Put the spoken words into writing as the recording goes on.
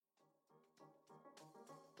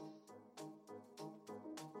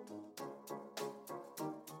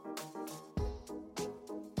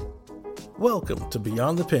Welcome to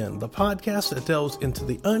Beyond the Pen, the podcast that delves into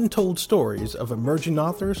the untold stories of emerging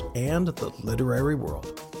authors and the literary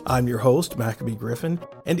world. I'm your host, Maccabee Griffin,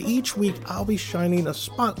 and each week I'll be shining a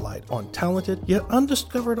spotlight on talented yet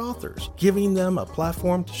undiscovered authors, giving them a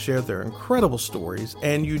platform to share their incredible stories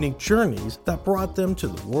and unique journeys that brought them to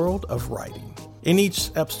the world of writing. In each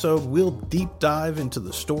episode, we'll deep dive into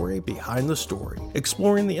the story behind the story,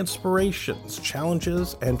 exploring the inspirations,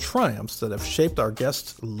 challenges, and triumphs that have shaped our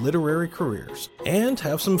guests' literary careers, and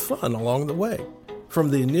have some fun along the way. From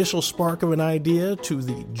the initial spark of an idea to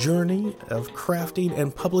the journey of crafting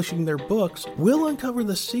and publishing their books, we'll uncover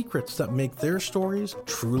the secrets that make their stories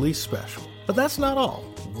truly special. But that's not all.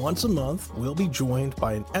 Once a month, we'll be joined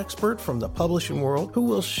by an expert from the publishing world who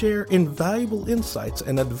will share invaluable insights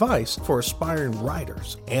and advice for aspiring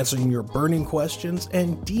writers, answering your burning questions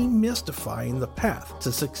and demystifying the path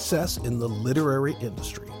to success in the literary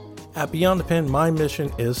industry. At Beyond the Pen, my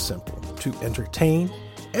mission is simple: to entertain,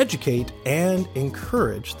 educate, and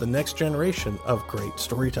encourage the next generation of great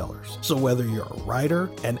storytellers. So whether you're a writer,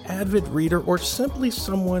 an avid reader, or simply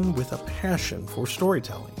someone with a passion for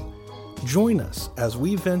storytelling, join us as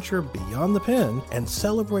we venture beyond the pen and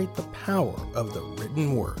celebrate the power of the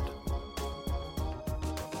written word.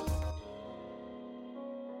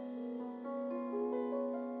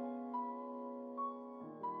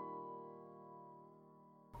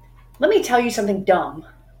 Let me tell you something dumb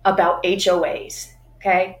about HOAs.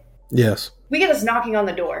 Okay? Yes. We get us knocking on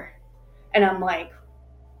the door. And I'm like,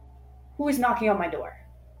 who is knocking on my door?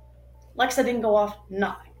 Alexa didn't go off,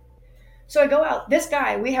 nothing. So I go out. This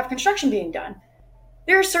guy, we have construction being done.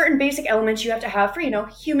 There are certain basic elements you have to have for,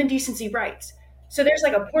 human decency rights. So there's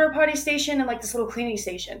like a porta potty station and like this little cleaning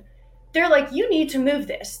station. They're like, you need to move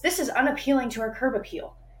this. This is unappealing to our curb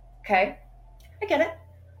appeal. Okay? I get it.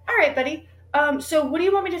 All right, buddy. So what do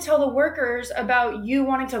you want me to tell the workers about you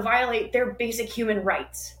wanting to violate their basic human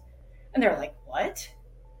rights? And they're like, what?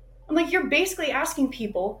 I'm like, you're basically asking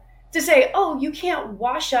people to say, oh, you can't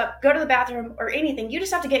wash up, go to the bathroom, or anything. You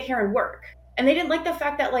just have to get here and work. And they didn't like the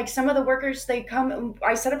fact that, like, some of the workers, they come,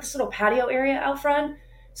 I set up this little patio area out front.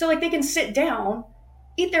 So, like, they can sit down,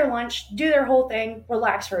 eat their lunch, do their whole thing,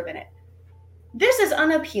 relax for a minute. This is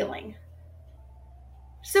unappealing.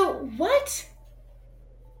 So, what?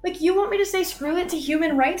 Like, you want me to say screw it to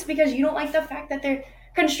human rights because you don't like the fact that their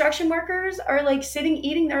construction workers are, like, sitting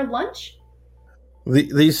eating their lunch?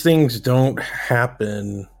 These things don't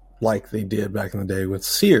happen like they did back in the day with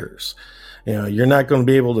Sears. You're not going to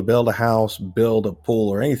be able to build a house, build a pool,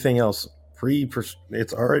 or anything else.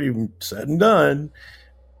 It's already said and done,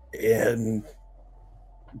 and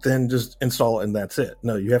then just install it and that's it.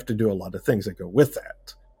 No, you have to do a lot of things that go with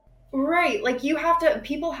that. Right. Like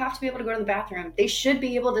people have to be able to go to the bathroom. They should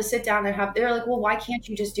be able to sit down and they're like, well, why can't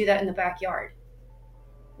you just do that in the backyard?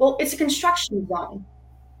 Well, it's a construction zone.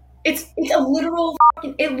 It's a literal,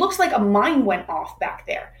 it looks like a mine went off back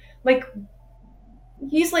there. Like,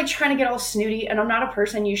 he's like trying to get all snooty, and I'm not a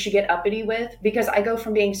person you should get uppity with because I go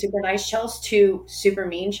from being super nice Chels to super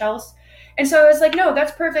mean Chels. And so I was like, no,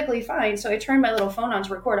 that's perfectly fine. So I turned my little phone on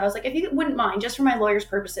to record. I was like, if you wouldn't mind, just for my lawyer's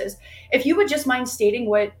purposes, if you would just mind stating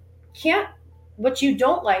what you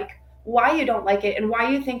don't like, why you don't like it, and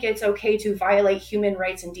why you think it's okay to violate human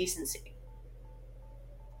rights and decency.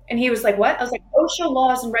 And he was like, what? I was like, OSHA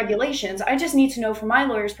laws and regulations. I just need to know for my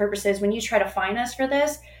lawyer's purposes when you try to fine us for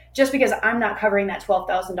this, just because I'm not covering that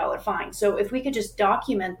 $12,000 fine. So if we could just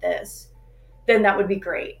document this, then that would be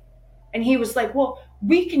great. And he was like, well,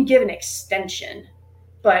 we can give an extension,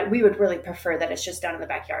 but we would really prefer that it's just done in the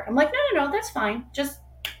backyard. I'm like, no, that's fine. Just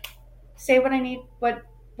say what I need, what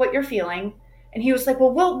you're feeling. And he was like,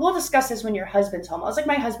 well, we'll discuss this when your husband's home. I was like,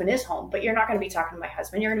 my husband is home, but you're not going to be talking to my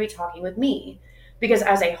husband. You're going to be talking with me, because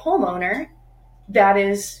as a homeowner, that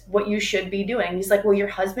is what you should be doing. He's like, well, your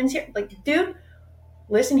husband's here. Like, dude,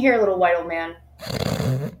 listen here, little white old man.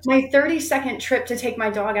 My 30-second trip to take my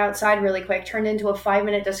dog outside really quick turned into a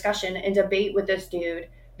 5-minute discussion and debate with this dude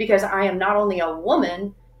because I am not only a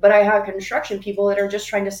woman, but I have construction people that are just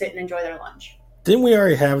trying to sit and enjoy their lunch. Didn't we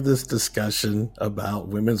already have this discussion about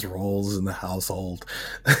women's roles in the household?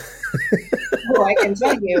 Oh, I can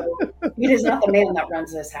tell you, it is not the man that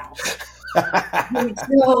runs this house.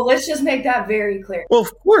 So let's just make that very clear. Well,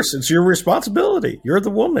 of course, it's your responsibility. You're the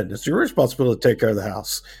woman. It's your responsibility to take care of the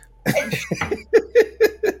house.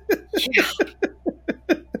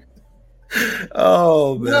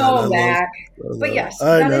 Oh, man. No, Mac. But yes,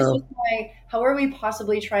 that is just how are we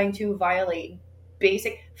possibly trying to violate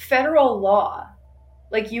basic federal law?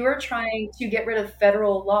 Like, you are trying to get rid of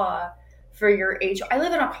federal law for your age. I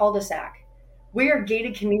live in a cul-de-sac. We are a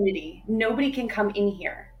gated community. Nobody can come in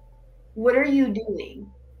here. What are you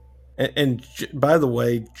doing? By the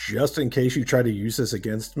way, just in case you try to use this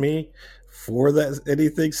against me for that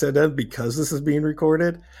anything said of, because this is being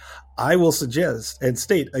recorded, I will suggest and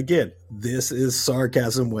state again, this is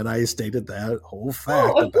sarcasm when I stated that whole Oh,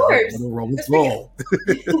 fact of about course. what a Romans Just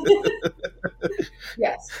because, roll.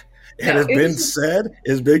 yes. And No, it's it been was just said,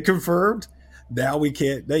 it's been confirmed. Now we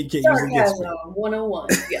can't. Now you can't use it against me. sarcasm 101.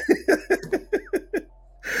 Yeah.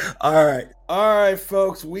 All right,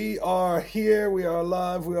 folks. We are here. We are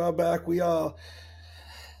live. We are back. We are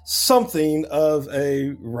something of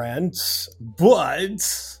a rant,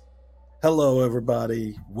 but hello,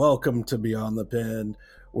 everybody. Welcome to Beyond the Pen,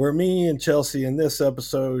 where me and Chelsea in this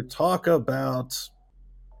episode talk about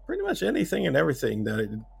pretty much anything and everything that it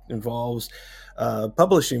involves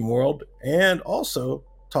publishing world, and also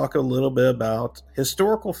talk a little bit about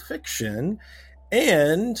historical fiction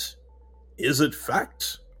and is it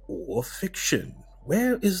fact or fiction?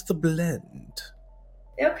 Where is the blend?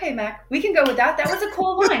 Okay, Mac, we can go with that. That was a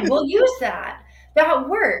cool line. We'll use that. That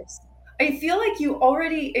works. I feel like you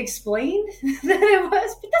already explained that it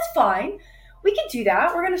was, but that's fine. We can do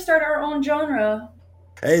that. We're going to start our own genre.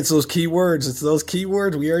 Hey, it's those keywords. It's those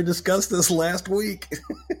keywords. We already discussed this last week.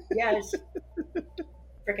 Yes.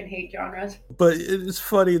 Freaking hate genres. But it's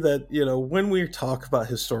funny that, when we talk about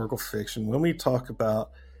historical fiction, when we talk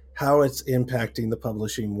about how it's impacting the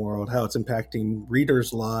publishing world, how it's impacting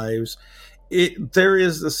readers' lives, there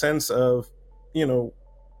is the sense of,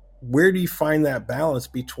 where do you find that balance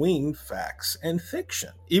between facts and fiction?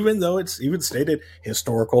 Even though it's even stated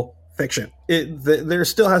historical fiction, there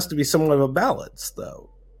still has to be somewhat of a balance, though.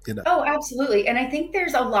 Oh, absolutely. And I think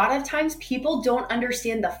there's a lot of times people don't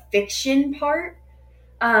understand the fiction part.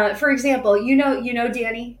 For example,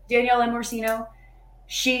 Danielle M. Orsino.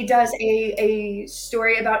 She does a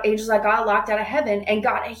story about angels that got locked out of heaven and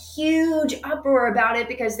got a huge uproar about it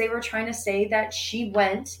because they were trying to say that she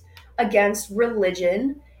went against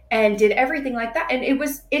religion and did everything like that. And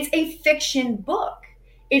it's a fiction book.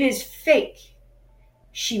 It is fake.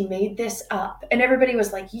 She made this up. And everybody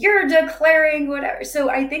was like, you're declaring whatever. So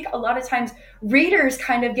I think a lot of times readers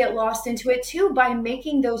kind of get lost into it too by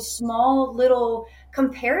making those small little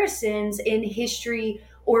comparisons in history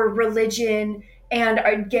or religion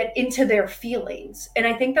and get into their feelings. And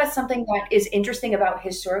I think that's something that is interesting about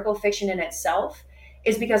historical fiction in itself,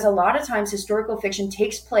 is because a lot of times historical fiction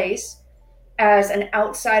takes place as an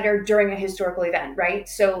outsider during a historical event, right?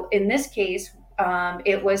 So in this case,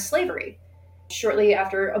 it was slavery, shortly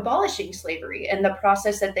after abolishing slavery and the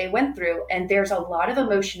process that they went through. And there's a lot of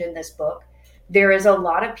emotion in this book. There is a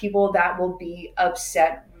lot of people that will be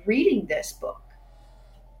upset reading this book.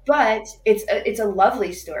 But it's a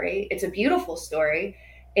lovely story. It's a beautiful story.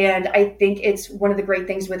 And I think it's one of the great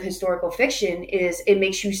things with historical fiction is it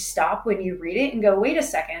makes you stop when you read it and go, wait a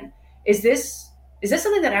second, is this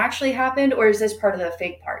something that actually happened, or is this part of the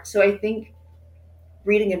fake part? So I think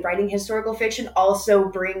reading and writing historical fiction also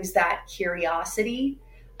brings that curiosity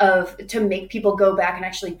to make people go back and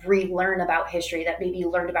actually relearn about history that maybe you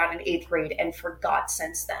learned about in 8th grade and forgot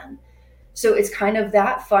since then. So it's kind of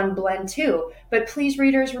that fun blend too. But please,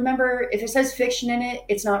 readers, remember, if it says fiction in it,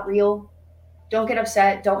 it's not real. Don't get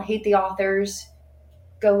upset. Don't hate the authors.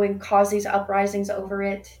 Go and cause these uprisings over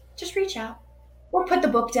it. Just reach out or put the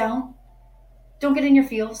book down. Don't get in your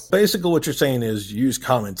feels. Basically, what you're saying is use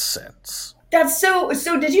common sense. That's so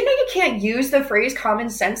did you know you can't use the phrase common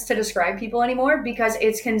sense to describe people anymore because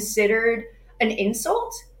it's considered an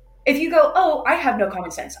insult? If you go, oh, I have no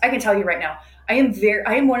common sense, I can tell you right now, I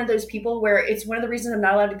am one of those people where it's one of the reasons I'm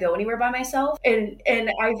not allowed to go anywhere by myself. And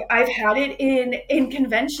I've had it in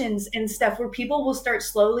conventions and stuff where people will start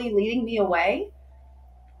slowly leading me away.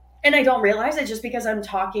 And I don't realize it just because I'm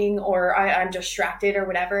talking or I'm distracted or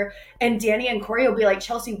whatever. And Danny and Corey will be like,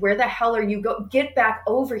 Chelsea, where the hell are you? Go get back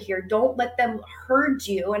over here. Don't let them herd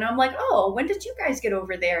you. And I'm like, oh, when did you guys get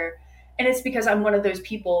over there? And it's because I'm one of those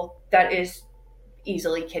people that is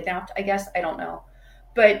easily kidnapped, I guess. I don't know.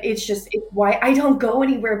 But it's why I don't go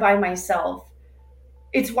anywhere by myself.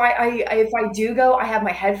 It's why if I do go, I have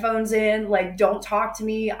my headphones in, like, don't talk to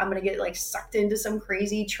me. I'm going to get like sucked into some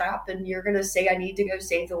crazy trap and you're going to say I need to go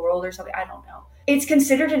save the world or something. I don't know. It's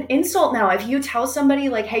considered an insult now. If you tell somebody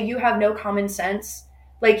like, hey, you have no common sense,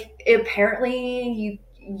 like apparently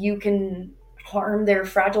you can harm their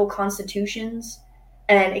fragile constitutions,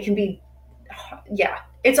 and it can be, yeah,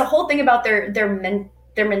 it's a whole thing about their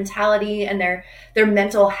mentality and their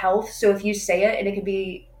mental health. So if you say it and it could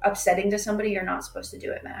be upsetting to somebody, you're not supposed to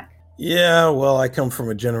do it, Mac. Yeah, well, I come from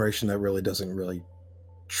a generation that really doesn't really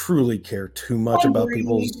truly care too much about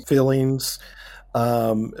people's feelings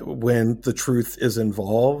when the truth is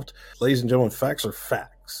involved. Ladies and gentlemen, facts are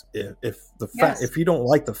facts. facts. Yes. If you don't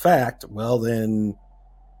like the fact, well then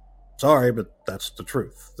sorry, but that's the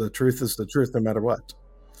truth. The truth is the truth no matter what.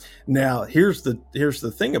 Now, here's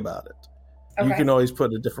the thing about it. You Okay. can always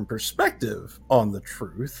put a different perspective on the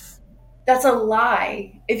truth. That's a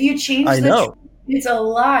lie. If you change I the know, truth, it's a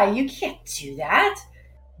lie. You can't do that.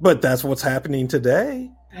 but that's what's happening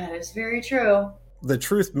today. That is very true. The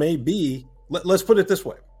truth may be, let's put it this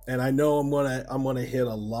way. And I know I'm gonna hit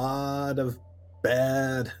a lot of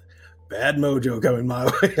bad mojo coming my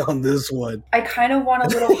way on this one. I kind of want a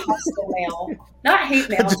little hostile mail, not hate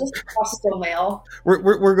mail, just hostile mail.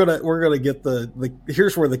 We're gonna get the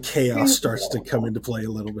here's where the chaos starts to come into play a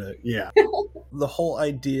little bit. Yeah. The whole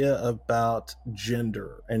idea about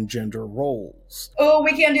gender and gender roles. Oh,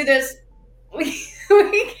 we can't do this. We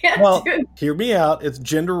can't do it. Hear me out. It's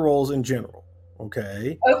gender roles in general.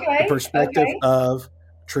 Okay. Okay. The perspective Okay. of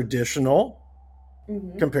traditional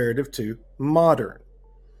comparative to modern.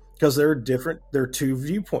 Because there are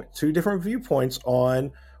two different viewpoints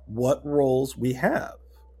on what roles we have.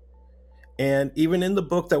 And even in the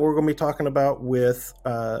book that we're going to be talking about with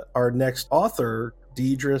our next author,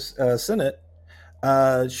 Deidre Sinnott,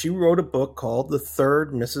 she wrote a book called The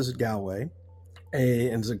Third Mrs. Galway.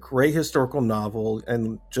 And it's a great historical novel.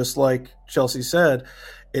 And just like Chelsea said,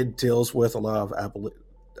 it deals with a lot of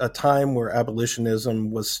a time where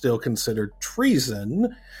abolitionism was still considered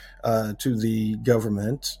treason to the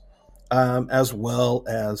government, as well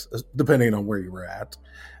as, depending on where you were at,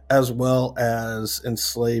 as well as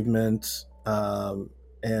enslavement,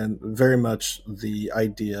 and very much the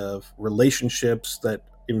idea of relationships that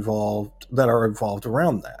are involved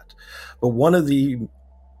around that. But one of the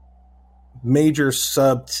major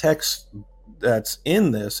subtext that's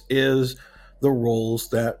in this is the roles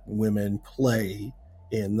that women play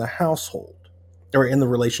in the household or in the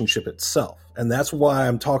relationship itself. And that's why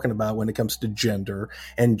I'm talking about when it comes to gender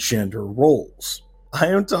and gender roles. I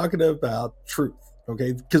am talking about truth,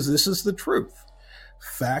 okay? Because this is the truth.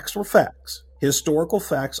 Facts were facts. Historical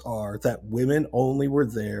facts are that women only were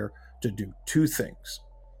there to do two things.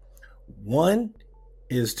 One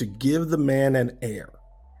is to give the man an heir.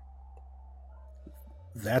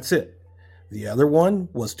 That's it. The other one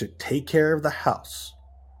was to take care of the house.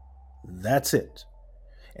 That's it.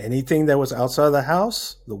 Anything that was outside of the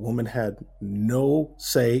house, the woman had no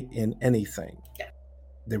say in anything. Yeah.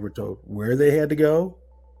 They were told where they had to go,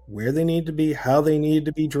 where they needed to be, how they needed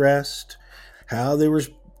to be dressed, how they were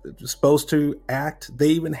supposed to act. They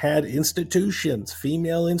even had institutions,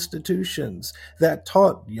 female institutions, that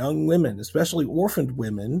taught young women, especially orphaned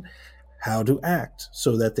women, how to act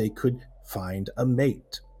so that they could find a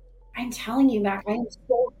mate. I'm telling you, Mac, I am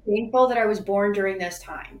so thankful that I was born during this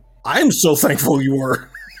time. I'm so thankful you were.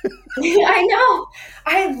 I know.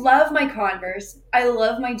 I love my Converse. I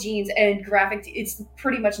love my jeans and graphic. It's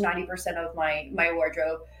pretty much 90% of my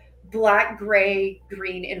wardrobe. Black, gray,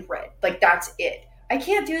 green, and red. Like, that's it. I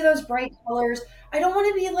can't do those bright colors. I don't want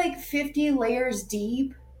to be like 50 layers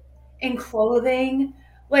deep in clothing.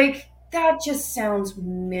 Like, that just sounds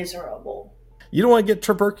miserable. You don't want to get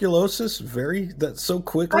tuberculosis so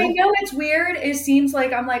quickly? I know it's weird. It seems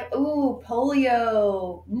like I'm like, ooh,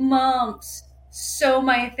 polio, mumps, so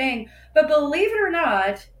my thing. But believe it or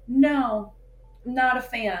not, no, not a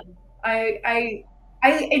fan. I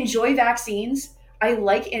enjoy vaccines. I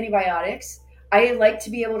like antibiotics. I like to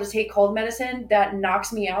be able to take cold medicine that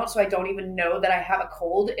knocks me out so I don't even know that I have a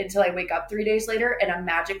cold until I wake up 3 days later and I'm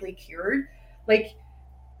magically cured. Like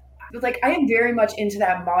I am very much into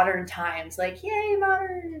that modern times. Like, yay,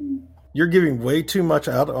 modern. You're giving way too much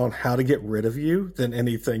out on how to get rid of you than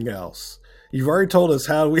anything else. You've already told us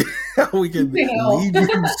how we can lead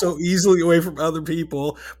you so easily away from other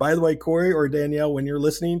people. By the way, Corey or Danielle, when you're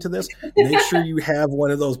listening to this, make sure you have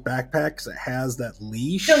one of those backpacks that has that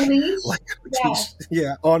leash. The leash?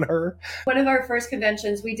 Yeah, on her. One of our first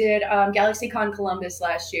conventions, we did GalaxyCon Columbus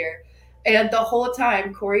last year. And the whole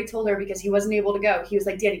time, Corey told her, because he wasn't able to go, he was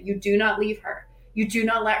like, Danny, you do not leave her. You do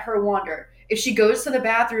not let her wander. If she goes to the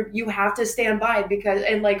bathroom, you have to stand by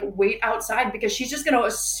and wait outside because she's just going to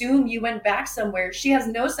assume you went back somewhere. She has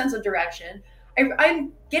no sense of direction.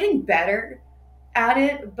 I'm getting better at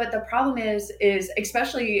it, but the problem is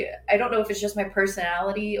especially, I don't know if it's just my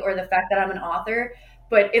personality or the fact that I'm an author,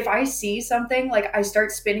 but if I see something, like I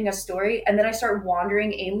start spinning a story and then I start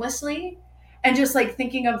wandering aimlessly and just like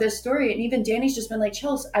thinking of this story. And even Danny's just been like,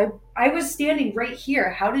 Chels, I was standing right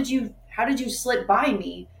here. How did you slip by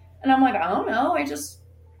me? And I'm like, I don't know. I just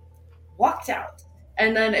walked out.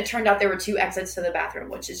 And then it turned out there were 2 exits to the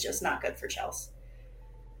bathroom, which is just not good for Chels.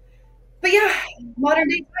 But yeah, modern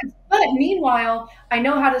day times. But meanwhile, I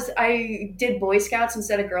know how to. I did Boy Scouts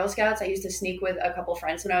instead of Girl Scouts. I used to sneak with a couple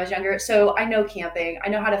friends when I was younger. So I know camping. I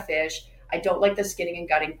know how to fish. I don't like the skinning and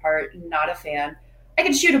gutting part. Not a fan. I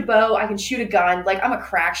can shoot a bow. I can shoot a gun. Like, I'm a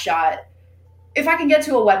crack shot. If I can get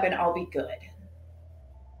to a weapon, I'll be good.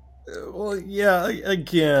 Well, yeah,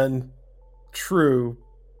 again, true.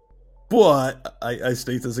 But I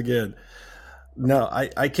state this again. No,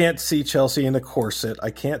 I can't see Chelsea in a corset. I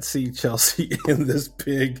can't see Chelsea in this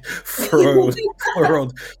big furrowed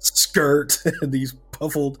skirt and these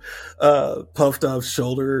puffed up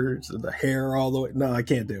shoulders and the hair all the way. No, I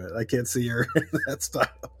can't do it. I can't see her in that style.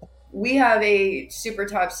 We have a super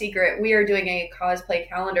top secret. We are doing a cosplay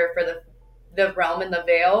calendar for the realm and the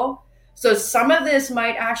veil. So some of this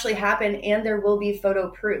might actually happen, and there will be photo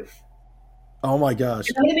proof. Oh my gosh.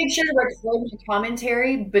 I'm going to make sure to record a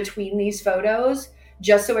commentary between these photos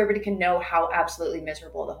just so everybody can know how absolutely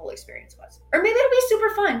miserable the whole experience was. Or maybe it'll be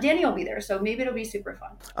super fun. Danny will be there, so maybe it'll be super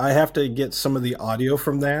fun. I have to get some of the audio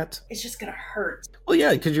from that. It's just going to hurt. Well,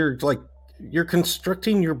 yeah, because you're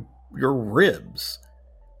constricting your ribs.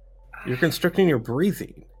 You're constricting your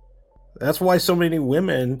breathing. That's why so many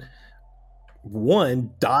women,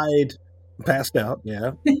 one, died, passed out.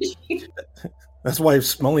 Yeah. That's why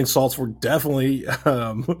smelling salts were definitely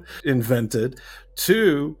invented.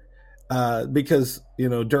 Two, because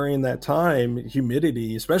during that time,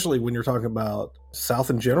 humidity, especially when you're talking about South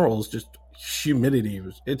in general, is just humidity.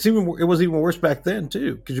 It was even worse back then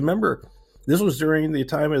too. Because you remember, this was during the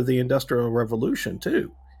time of the Industrial Revolution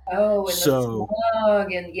too. Oh, and So the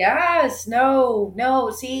smog, and yes,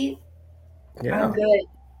 no, see, yeah, I'm good.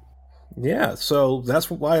 yeah. So that's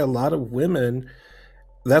why a lot of women.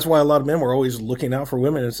 That's why a lot of men were always looking out for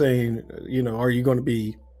women and saying, are you going to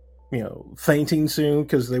be, fainting soon?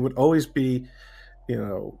 Because they would always be,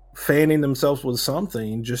 fanning themselves with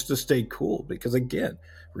something just to stay cool. Because again,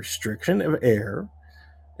 restriction of air,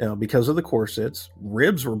 because of the corsets,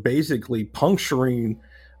 ribs were basically puncturing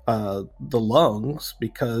the lungs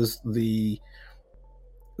because the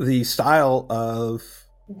style of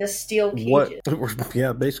The steel what cages.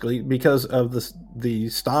 yeah, basically because of the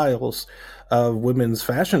styles of women's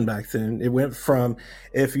fashion back then. It went from,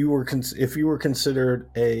 if you were considered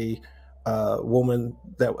a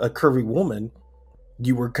curvy woman,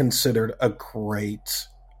 you were considered a great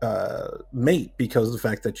mate because of the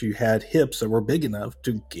fact that you had hips that were big enough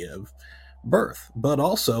to give birth. But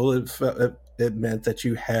also it meant that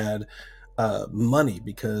you had money,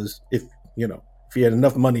 because if you had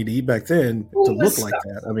enough money to eat back then to Food look was like stuff.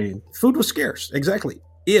 that, I mean, food was scarce. Exactly.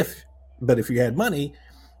 But if you had money,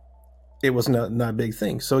 it was not a big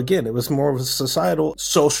thing. So again, it was more of a societal,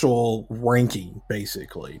 social ranking,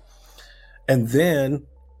 basically. And then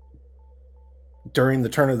during the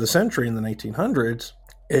turn of the century in the 1900s,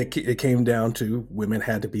 it came down to women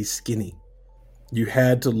had to be skinny. You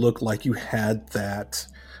had to look like you had that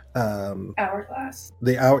Hourglass.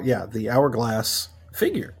 the hourglass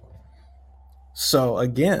figure. So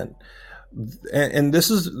again, and this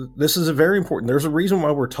is a very important. There's a reason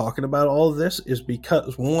why we're talking about all of this, is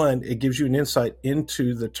because one, it gives you an insight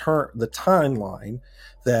into the timeline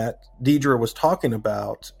that Deidre was talking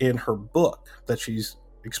about in her book that she's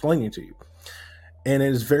explaining to you, and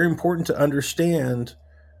it is very important to understand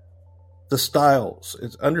the styles.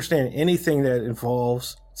 It's understand anything that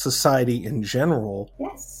involves society in general.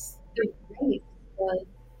 Yes, the race, the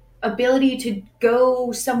ability to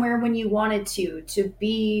go somewhere when you wanted to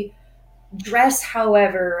be dress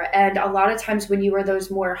however, and a lot of times when you were those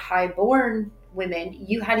more high-born women,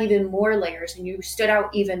 you had even more layers and you stood out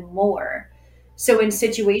even more. So in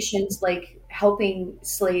situations like helping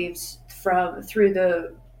slaves from through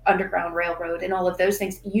the underground railroad and all of those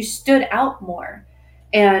things, you stood out more,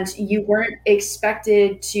 and you weren't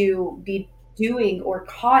expected to be doing or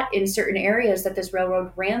caught in certain areas that this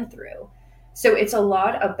railroad ran through. So it's a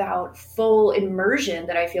lot about full immersion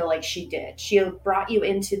that I feel like she did. She brought you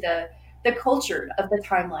into the culture of the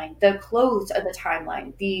timeline, the clothes of the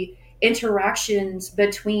timeline, the interactions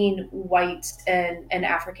between whites and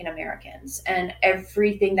African Americans, and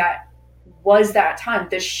everything that was that time,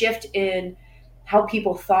 the shift in how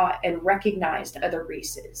people thought and recognized other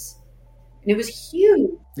races. And it was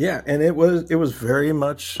huge. Yeah, and it was very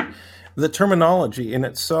much, the terminology in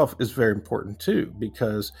itself is very important too,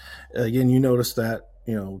 because again, you notice that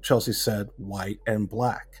Chelsea said white and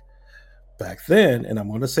black back then, and I'm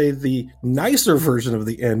going to say the nicer version of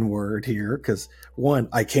the N word here, because one,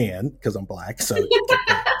 I can, because I'm black, so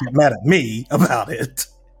get mad at me about it.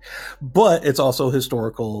 But it's also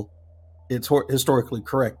historical. It's historically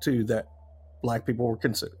correct too that black people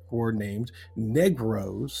were named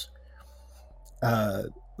Negroes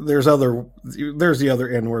there's the other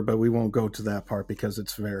N word, but we won't go to that part because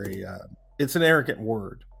it's very it's an arrogant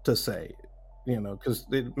word to say, because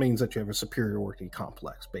it means that you have a superiority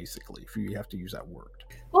complex, basically, if you have to use that word.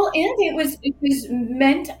 Well, and it was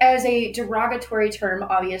meant as a derogatory term,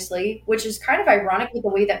 obviously, which is kind of ironic with the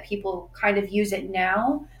way that people kind of use it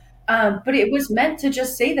now. But it was meant to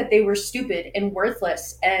just say that they were stupid and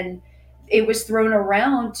worthless, and it was thrown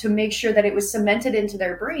around to make sure that it was cemented into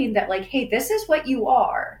their brain that, like, hey, this is what you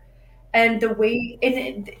are. And the way,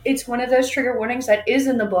 and it's one of those trigger warnings that is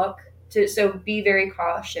in the book. So be very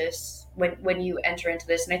cautious when you enter into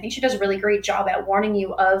this. And I think she does a really great job at warning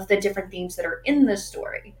you of the different themes that are in the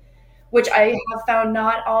story, which I have found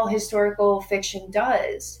not all historical fiction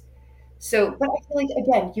does. So, but I feel like,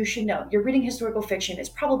 again, you should know you're reading historical fiction. It's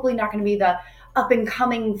probably not going to be the up and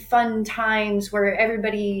coming fun times where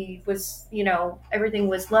everybody was, everything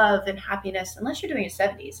was love and happiness, unless you're doing it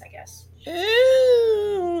 70s, I guess.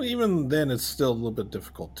 Even then, it's still a little bit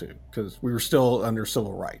difficult too, because we were still under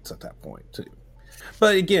civil rights at that point too.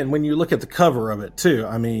 But again, when you look at the cover of it too,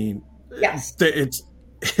 I mean, Yes.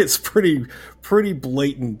 it's pretty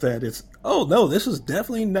blatant that it's, oh no, this is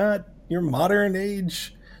definitely not your modern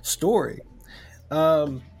age story.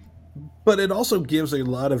 But it also gives a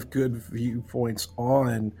lot of good viewpoints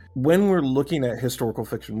on when we're looking at historical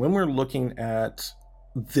fiction, when we're looking at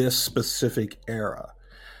this specific era,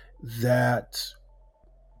 that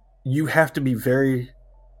you have to be very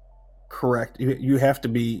correct. You have to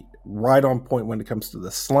be right on point when it comes to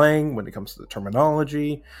the slang, when it comes to the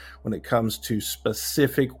terminology, when it comes to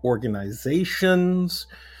specific organizations.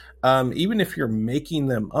 Even if you're making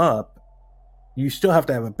them up, you still have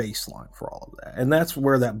to have a baseline for all of that. And that's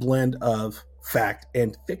where that blend of fact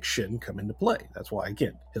and fiction come into play. That's why,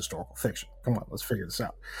 again, historical fiction. Come on, let's figure this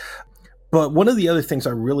out. But one of the other things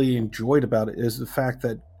I really enjoyed about it is the fact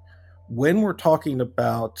that when we're talking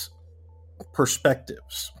about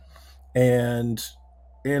perspectives, and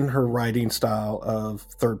in her writing style of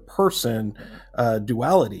third person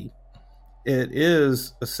duality, it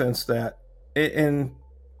is a sense that, and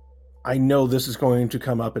I know this is going to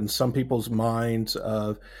come up in some people's minds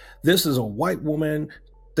of, this is a white woman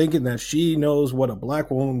thinking that she knows what a black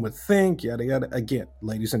woman would think, yada yada. Again,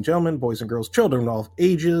 ladies and gentlemen, boys and girls, children of all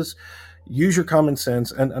ages, use your common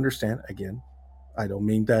sense and understand. Again, I don't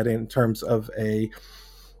mean that in terms of a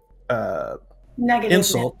Negative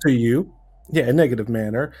insult to you. Yeah, a negative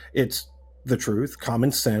manner. It's the truth,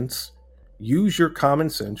 common sense. Use your common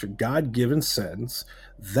sense, your God-given sense,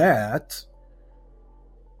 that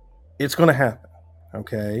it's going to happen.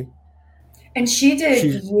 Okay. And she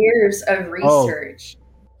did years of research.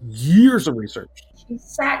 Years of research. She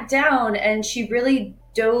sat down and she really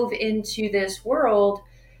dove into this world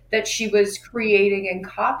that she was creating and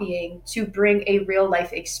copying to bring a real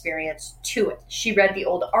life experience to it. She read the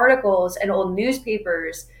old articles and old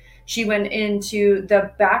newspapers. She went into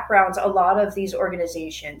the backgrounds, a lot of these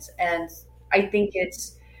organizations. And I think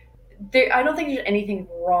I don't think there's anything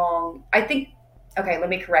wrong. Okay, let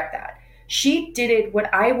me correct that. She did it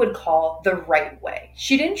what I would call the right way.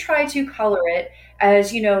 She didn't try to color it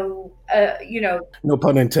as, no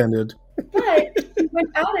pun intended. But she went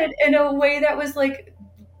at it in a way that was like,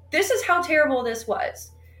 this is how terrible this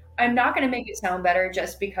was. I'm not going to make it sound better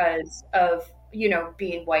just because of,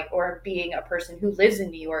 being white or being a person who lives in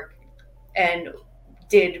New York and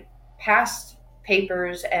did past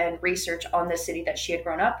papers and research on the city that she had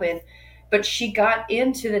grown up in. But she got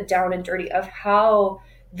into the down and dirty of how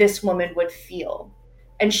this woman would feel.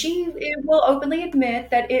 And she will openly admit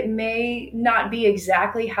that it may not be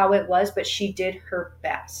exactly how it was, but she did her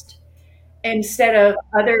best. Instead of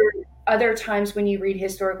other times when you read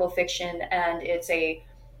historical fiction and it's a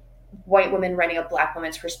white woman writing a black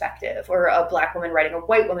woman's perspective, or a black woman writing a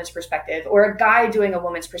white woman's perspective, or a guy doing a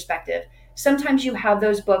woman's perspective, sometimes you have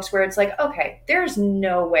those books where it's like, okay, there's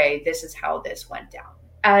no way this is how this went down.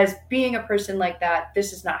 As being a person like that,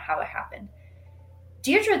 this is not how it happened.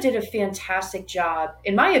 Deirdre did a fantastic job,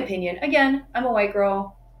 in my opinion. Again, I'm a white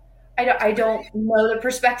girl. I don't know the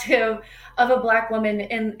perspective of a black woman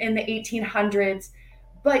in the 1800s,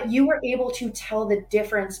 but you were able to tell the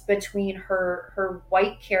difference between her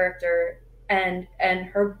white character and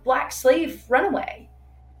her black slave runaway.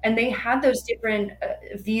 And they had those different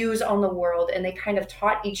views on the world, and they kind of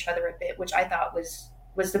taught each other a bit, which I thought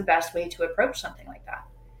was the best way to approach something like that.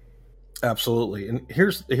 Absolutely. And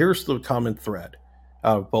here's the common thread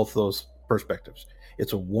out of both of those perspectives.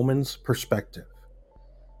 It's a woman's perspective.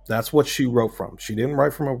 That's what she wrote from. She didn't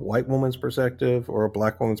write from a white woman's perspective or a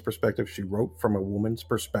black woman's perspective. She wrote from a woman's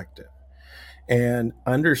perspective. And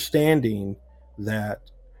understanding that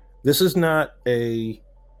this is not a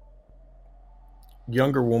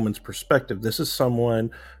younger woman's perspective. This is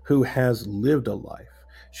someone who has lived a life.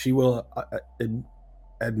 She will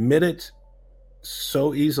admit it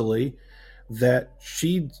so easily that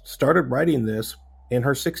she started writing this in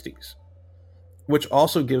her 60s, which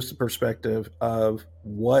also gives the perspective of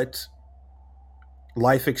what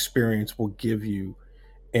life experience will give you.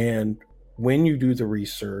 And when you do the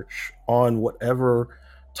research on whatever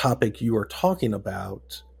topic you are talking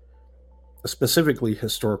about, specifically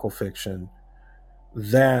historical fiction,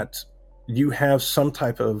 that you have some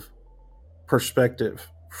type of perspective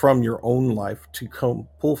from your own life to come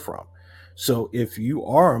pull from. So if you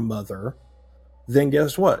are a mother, then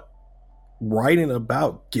guess what? Writing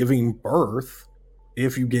about giving birth,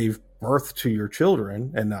 if you gave birth to your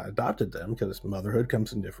children and not adopted them, because motherhood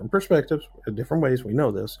comes in different perspectives, in different ways, we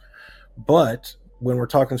know this. But when we're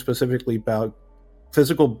talking specifically about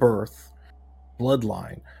physical birth,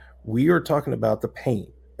 bloodline, we are talking about the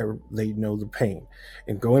pain. They know the pain.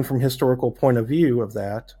 And going from historical point of view of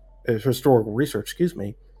that, historical research, excuse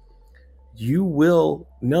me, you will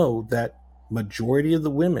know that majority of the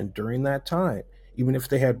women during that time, even if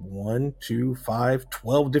they had 1, 2, 5,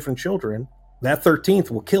 12 different children, that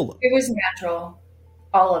 13th will kill them. It was natural,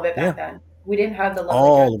 all of it back Yeah. then. We didn't have the lovely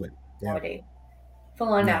All of it. Yeah. nowadays. Full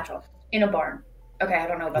on No. natural in a barn. Okay, I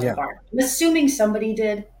don't know about the Yeah. barn. I'm assuming somebody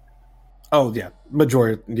did. Oh yeah,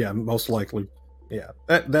 majority. Yeah, most likely. Yeah,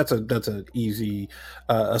 that's an easy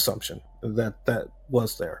assumption that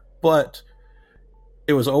was there, but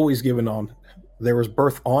it was always given on. There was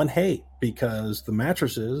birth on hay because the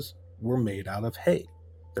mattresses were made out of hay.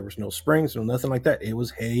 There was no springs, no nothing like that. It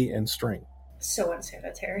was hay and string. So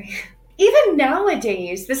unsanitary. Even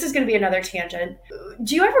nowadays, this is going to be another tangent.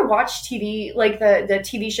 Do you ever watch TV, like the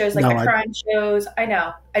TV shows, like No, the I crime shows? I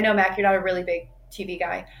know, Mac, you're not a really big TV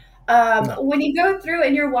guy. no. When you go through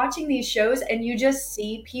and you're watching these shows and you just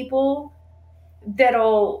see people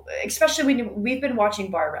that'll, especially when we've been watching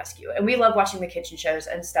Bar Rescue and we love watching the kitchen shows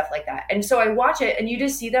and stuff like that. And so I watch it and you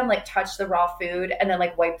just see them like touch the raw food and then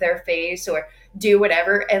like wipe their face or do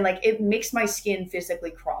whatever. And like it makes my skin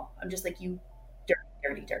physically crawl. I'm just like, you dirty,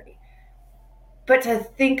 dirty, dirty. But to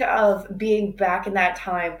think of being back in that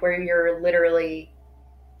time where you're literally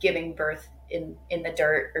giving birth in the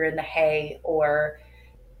dirt or in the hay or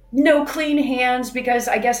no clean hands because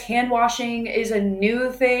I guess hand washing is a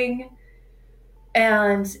new thing,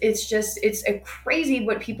 and it's a crazy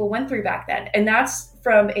what people went through back then, and that's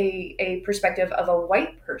from a perspective of a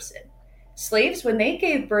white person. Slaves, when they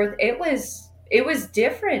gave birth, it was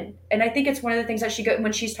different, and I think it's one of the things that she got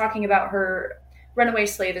when she's talking about her runaway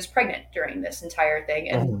slave is pregnant during this entire thing,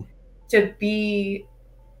 and Mhm. to be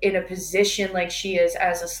in a position like she is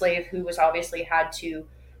as a slave who was obviously had to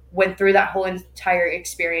went through that whole entire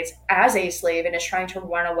experience as a slave and is trying to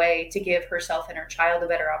run away to give herself and her child a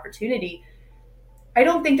better opportunity. I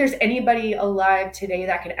don't think there's anybody alive today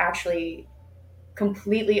that can actually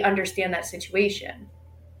completely understand that situation.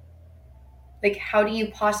 Like, how do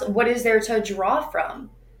you possibly, what is there to draw from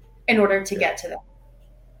in order to Yeah. get to that?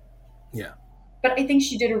 Yeah. But I think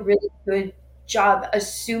she did a really good job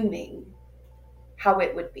assuming how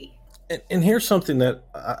it would be. And here's something that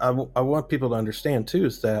I want people to understand too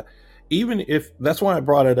is that even if that's why I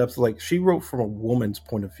brought it up, like she wrote from a woman's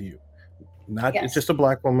point of view, not Yes. just a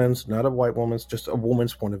black woman's, not a white woman's, just a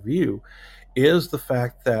woman's point of view, is the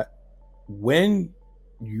fact that when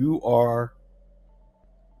you are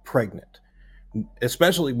pregnant,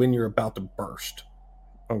 especially when you're about to burst,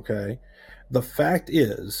 okay, the fact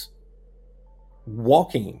is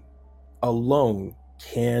walking alone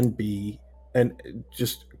can be and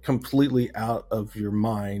just completely out of your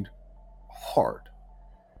mind hard.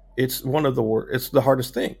 It's one of the it's the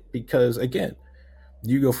hardest thing because again,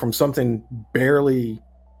 you go from something barely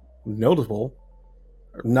noticeable,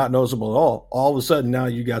 not noticeable at all of a sudden now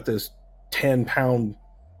you got this 10-pound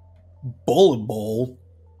bullet bowl.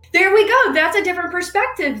 There we go. That's a different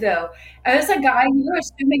perspective, though. As a guy, you're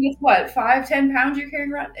assuming it's what, 5, 10 pounds you're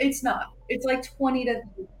carrying around? It's not. It's like 20 to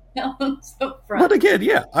 30 pounds up front. But again,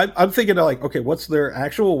 yeah, I'm thinking of like, okay, what's their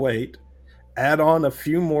actual weight? Add on a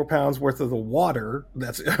few more pounds worth of the water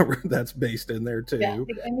that's based in there too. Yeah,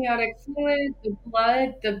 the amniotic fluid, the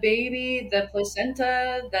blood, the baby, the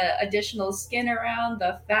placenta, the additional skin around,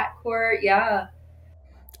 the fat core. Yeah.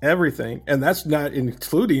 Everything, and that's not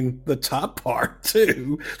including the top part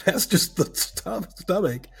too. That's just the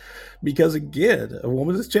stomach, because again, a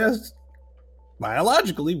woman's chest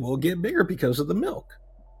biologically will get bigger because of the milk.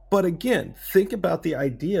 But again, think about the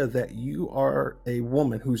idea that you are a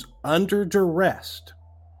woman who's under duress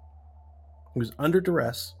with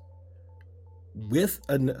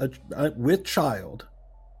with child.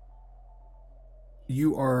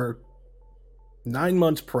 You are 9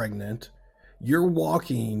 months pregnant. You're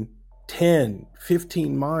walking 10,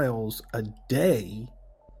 15 miles a day,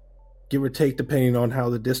 give or take, depending on how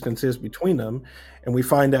the distance is between them. And we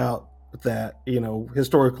find out that,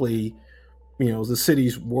 historically,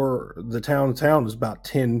 the town is about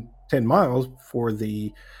 10 miles for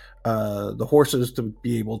the horses to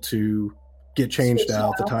be able to get changed Switched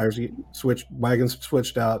out, the out. tires get switched, wagons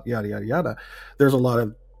switched out, yada, yada, yada. There's a lot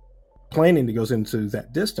of planning that goes into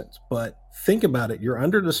that distance. But think about it. You're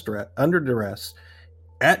under duress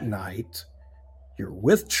at night. You're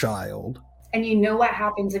with child. And you know what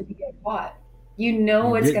happens if you get caught. You know You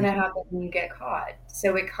what's get going to happen when you get caught.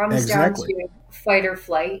 So it comes down exactly. to fight or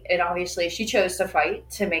flight. And obviously, she chose to fight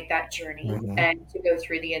to make that journey Mm-hmm. and to go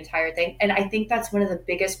through the entire thing. And I think that's one of the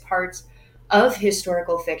biggest parts of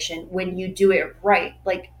historical fiction when you do it right,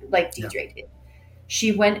 like Yeah. Deidre did.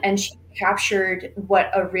 She went and she captured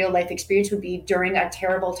what a real life experience would be during a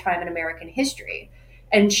terrible time in American history.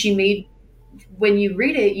 And she made, when you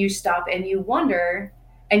read it, you stop and you wonder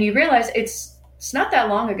and you realize it's not that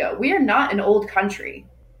long ago. We are not an old country.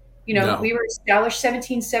 We No, were established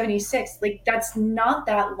 1776. Like that's not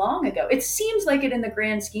that long ago. It seems like it in the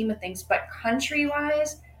grand scheme of things, but country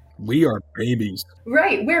wise, we are babies.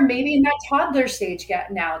 right, we're maybe in that toddler stage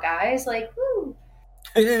now, guys. Like, woo.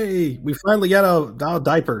 Hey, we finally got out of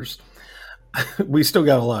diapers. We still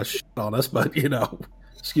got a lot of shit on us, but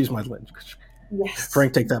excuse my language. Yes.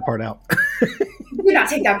 Frank, take that part out. Do not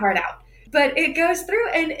take that part out. But it goes through,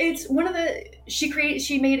 and it's one of the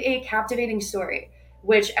she made a captivating story,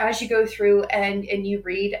 which as you go through and you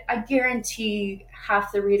read, I guarantee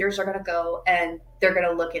half the readers are going to go and they're going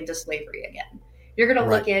to look into slavery again. You're going to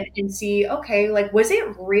Right. look in and see, okay, like was it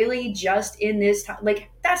really just in this time?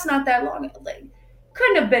 Like that's not that long. Like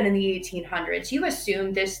couldn't have been in the 1800s. You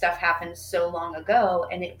assume this stuff happened so long ago,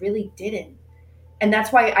 and it really didn't. And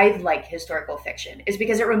that's why I like historical fiction, is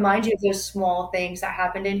because it reminds you of those small things that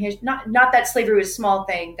happened in his, not that slavery was a small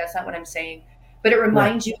thing, that's not what I'm saying, but it Right.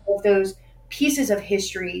 reminds you of those pieces of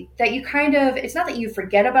history that you kind of, it's not that you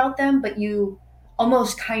forget about them, but you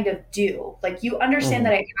almost kind of do. Like you understand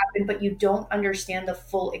Mm-hmm. that it happened, but you don't understand the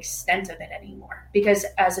full extent of it anymore. Because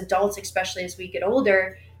as adults, especially as we get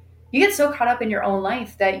older, you get so caught up in your own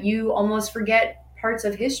life that you almost forget parts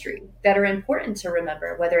of history that are important to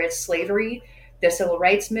remember, whether it's slavery, the civil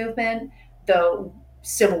rights movement, the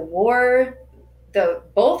Civil War, the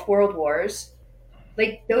both world wars.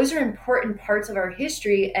 Like those are important parts of our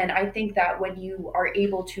history, and I think that when you are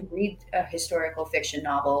able to read a historical fiction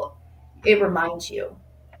novel, it reminds you.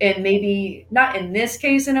 And maybe not in this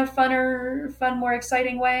case in a more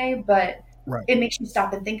exciting way, but Right. it makes you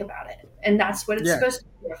stop and think about it. And that's what it's Yeah. supposed to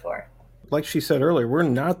be there for. Like she said earlier, we're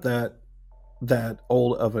not that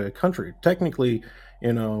old of a country. Technically,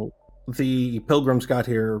 you know, the Pilgrims got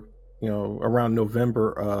here, around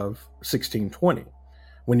November of 1620.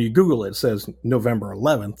 When you Google it, it says November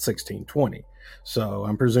 11th, 1620. So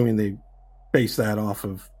I'm presuming they base that off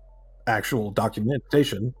of actual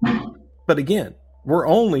documentation. But again, we're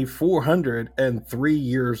only 403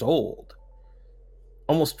 years old,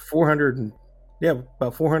 almost 400, yeah,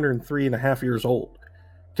 about 403 and a half years old,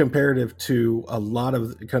 comparative to a lot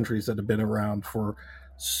of the countries that have been around for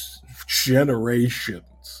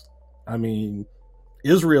generations. I mean,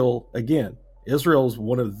 Israel, again, Israel is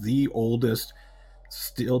one of the oldest,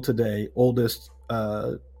 still today, oldest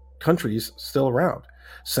countries still around.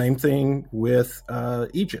 Same thing with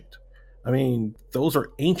Egypt. I mean, those are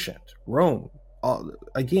ancient. Rome.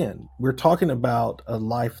 Again, we're talking about a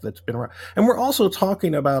life that's been around. And we're also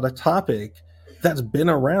talking about a topic that's been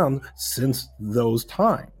around since those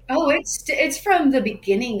times. Oh, it's from the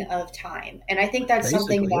beginning of time, and I think that's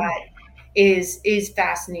something Basically, yeah. that is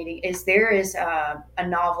fascinating. Is there is a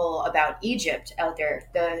novel about Egypt out there,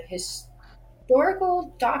 the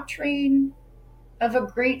historical doctrine of a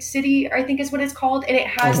great city, I think is what it's called, and it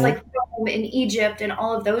has Mm-hmm. like Rome in Egypt and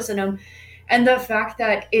all of those in them, and the fact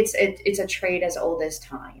that it's a trade as old as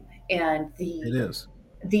time, and It is.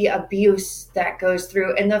 the abuse that goes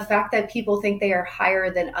through, and the fact that people think they are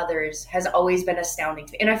higher than others has always been astounding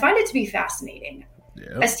to me, and I find it to be fascinating.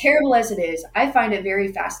 Yeah. As terrible as it is, I find it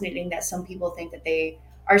very fascinating that some people think that they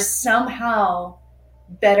are somehow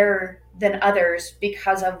better than others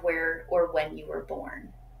because of where or when you were born.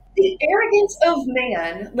 The arrogance of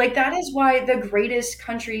man, like that is why the greatest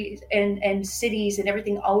countries and cities and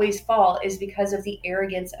everything always fall, is because of the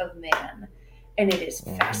arrogance of man. And it is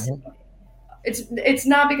Mm-hmm. fascinating. It's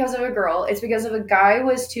not because of a girl, it's because of a guy who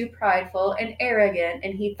was too prideful and arrogant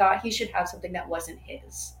and he thought he should have something that wasn't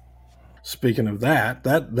his. Speaking of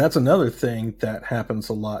that's another thing that happens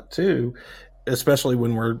a lot too, especially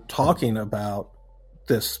when we're talking about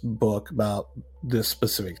this book about this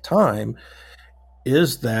specific time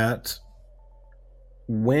is that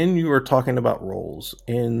when you are talking about roles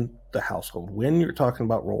in the household, when you're talking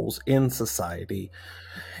about roles in society,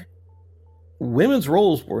 women's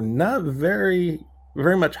roles were not very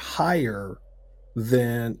much higher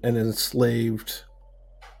than an enslaved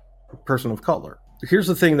person of color. Here's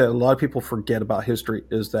the thing that a lot of people forget about history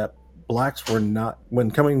is that blacks were not,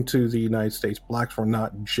 when coming to the United States, blacks were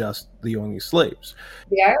not just the only slaves.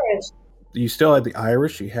 The Irish, You still had the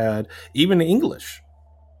Irish, you had even the English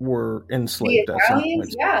were the enslaved at some Italians,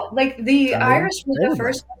 points. yeah, like the Italians, Irish were the everybody.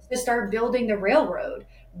 first ones to start building the railroad.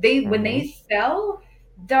 They when Mm-hmm. they fell,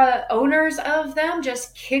 the owners of them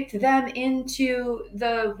just kicked them into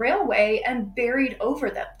the railway and buried over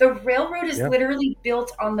them. The railroad is Yeah, literally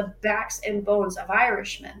built on the backs and bones of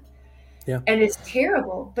Irishmen, yeah. and it's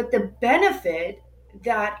terrible. But the benefit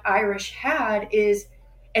that Irish had is,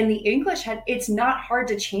 and the English had, it's not hard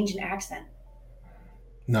to change an accent.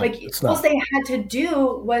 No, Like it's all not. they had to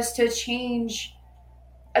do was to change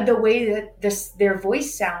the way that their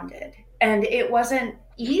voice sounded, and it wasn't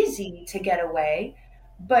easy to get away.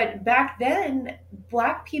 But back then,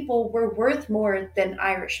 black people were worth more than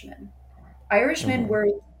Irishmen. Irishmen Mm-hmm. were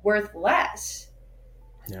worth less.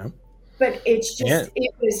 Yeah, But it's just, and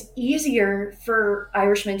it was easier for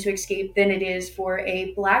Irishmen to escape than it is for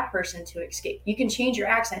a black person to escape. You can change your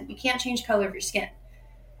accent, you can't change color of your skin.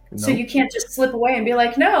 So you nope. can't just slip away and be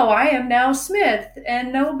like, no, I am now Smith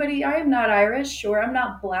and nobody, I am not Irish or I'm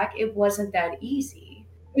not black. It wasn't that easy.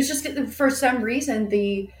 It's just for some reason,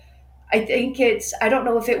 I think it's, I don't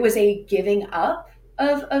know if it was a giving up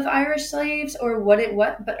of Irish slaves or what,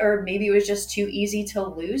 but, or maybe it was just too easy to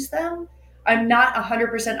lose them. I'm not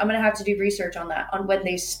 100%. I'm going to have to do research on that, on when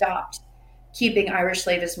they stopped keeping Irish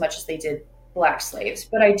slaves as much as they did black slaves.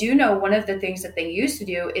 But I do know one of the things that they used to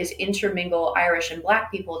do is intermingle Irish and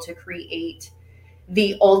black people to create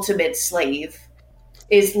the ultimate slave,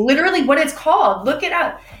 is literally what it's called. Look it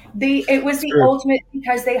up. It was It's the true. ultimate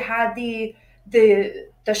because they had the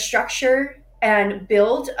structure and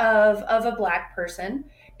build of a black person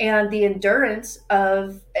and the endurance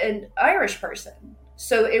of an Irish person.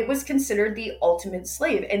 So it was considered the ultimate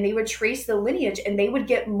slave, and they would trace the lineage and they would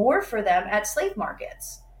get more for them at slave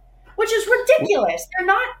markets, which is ridiculous. They're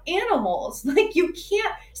not animals. Like you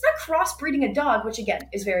can't. It's not crossbreeding a dog, which again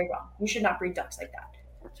is very wrong. You should not breed ducks like that.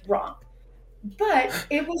 It's wrong. But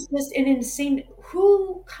it was just an insane.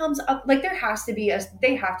 Who comes up? Like there has to be a.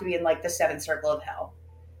 They have to be in like the seventh circle of hell.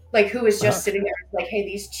 Like who is Uh, just sitting there like, hey,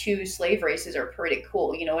 these two slave races are pretty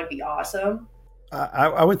cool. You know, it'd be awesome.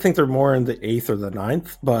 I would think they're more in the eighth or the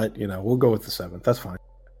ninth, but we'll go with the seventh. That's fine.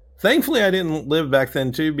 Thankfully, I didn't live back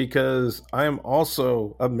then too, because I am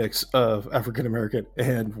also a mix of African American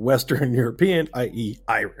and Western European, i.e.,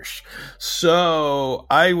 Irish. So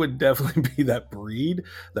I would definitely be that breed.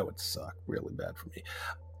 That would suck really bad for me.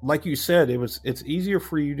 Like you said, it's easier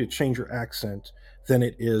for you to change your accent than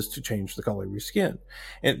it is to change the color of your skin.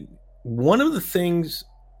 And one of the things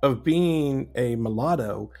of being a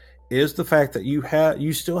mulatto is the fact that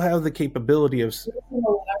you still have the capability of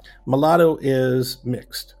mulatto is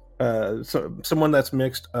mixed. So someone that's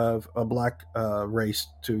mixed of a black race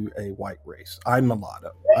to a white race. I'm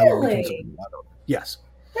mulatto. I would be considered Really? mulatto. Yes,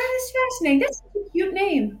 That is fascinating. That's such a cute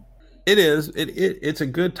name. it is. It's a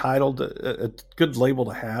good title, a good label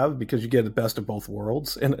to have, because you get the best of both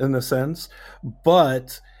worlds in a sense.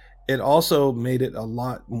 But it also made it a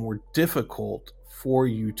lot more difficult for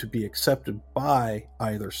you to be accepted by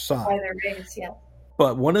either By side. their race, yeah.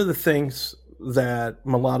 But one of the things that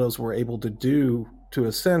mulattoes were able to do, to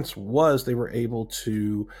a sense, was they were able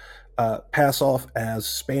to pass off as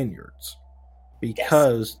Spaniards, Yes.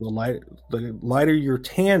 because the lighter your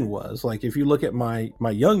tan was. Like if you look at my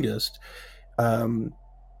youngest, um,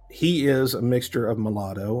 he is a mixture of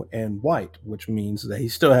mulatto and white, which means that he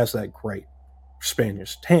still has that great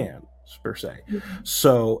Spanish tan per se. Mhm.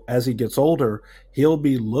 So as he gets older, he'll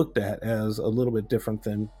be looked at as a little bit different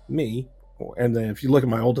than me. And then if you look at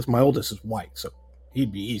my oldest is white, so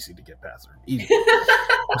he'd be easy to get past her easily.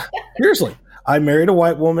 Seriously, I married a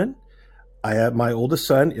white woman. I have my oldest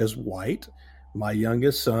son is white. My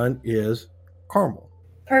youngest son is caramel.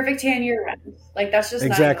 Perfect tan year round. Like that's just not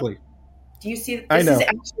even. Exactly. Do you see? I This is know.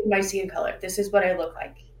 actually my skin color. This is what I look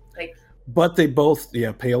like. Like But they both,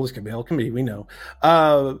 yeah, pale can be, we know.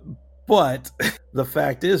 But the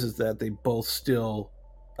fact is that they both still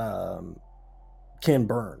um, can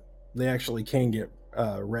burn. They actually can get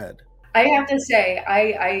red. I have to say,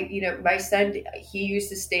 my son, he used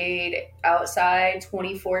to stay outside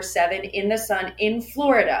 24/7 in the sun in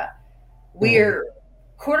Florida. Mhm. We're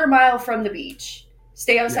quarter mile from the beach.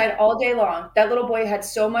 Stay Yeah. outside all day long. That little boy had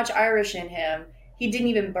so much Irish in him, he didn't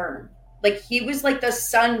even burn. Like he was like the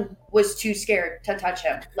sun was too scared to touch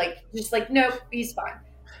him. Like just like nope, he's fine.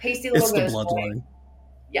 Pasty little It's the ghost boy. bloodline.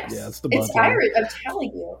 Yeah, Yes, it's the it's bloodline. Irish. I'm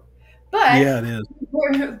telling you. But Yeah, it is.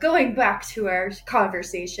 we're going back to our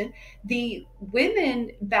conversation. The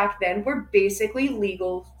women back then were basically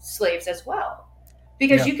legal slaves as well,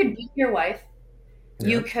 because Yeah. you could beat your wife,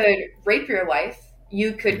 you Yeah. could rape your wife,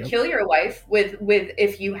 you could Yep. kill your wife with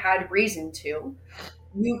if you had reason to.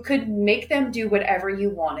 You could make them do whatever you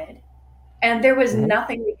wanted, and there was Hmm.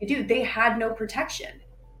 nothing they could do. They had no protection.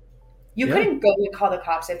 You Yeah. couldn't go and call the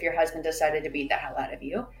cops if your husband decided to beat the hell out of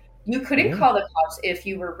you. You couldn't Yeah. call the cops if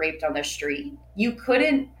you were raped on the street. You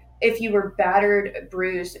couldn't if you were battered,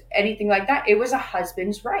 bruised, anything like that. It was a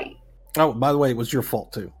husband's right. Oh, by the way, it was your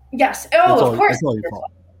fault too. Yes. Oh, of course That's all it's your your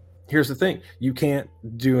fault. fault. Here's the thing: you can't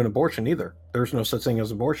do an abortion either. There's no such thing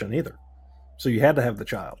as abortion either. So you had to have the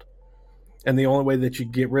child, and the only way that you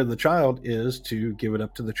get rid of the child is to give it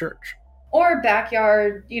up to the church, Or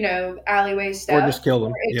backyard, alleyway or stuff. just kill Or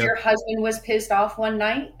them. if Yeah. your husband was pissed off one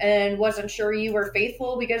night and wasn't sure you were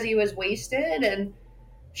faithful because he was wasted and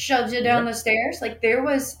shoved you down Yep. the stairs. Like there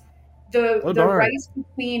was the Oh the darn. rights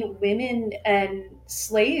between women and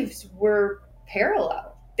slaves were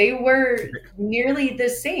parallel. They were nearly the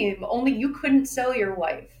same. Only you couldn't sell your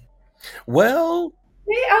wife. Well,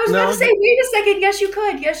 Wait, I was about to no, say, wait a second. Yes, you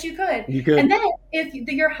could. Yes, you could. you And could. then if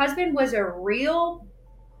your husband was a real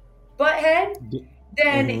butthead,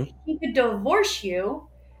 then Mm-hmm. he could divorce you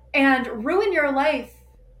and ruin your life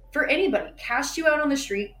for anybody, cast you out on the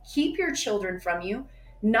street, keep your children from you,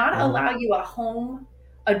 not Mm-hmm. allow you a home,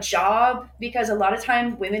 a job, because a lot of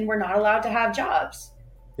time women were not allowed to have jobs,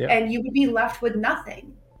 Yeah. and you would be left with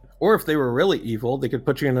nothing. Or if they were really evil, they could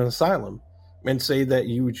put you in an asylum and say that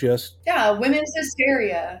you just Yeah, women's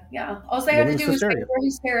hysteria. Yeah, all they had to women's do was say hysteria. we're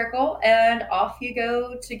hysterical, and off you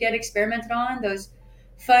go to get experimented on. Those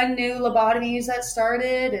fun new lobotomies that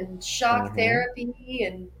started, and shock Mm-hmm. therapy,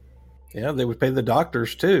 and Yeah, they would pay the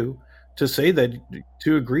doctors too to say that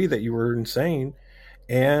to agree that you were insane,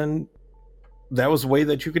 and that was a way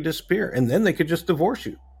that you could disappear, and then they could just divorce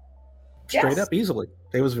you straight yes. up easily.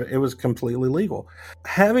 It was completely legal.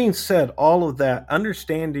 Having said all of that,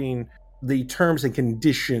 understanding the terms and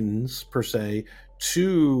conditions per se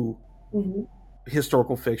to Mhm.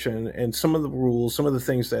 historical fiction and some of the rules, some of the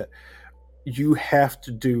things that you have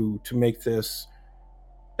to do to make this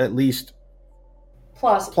at least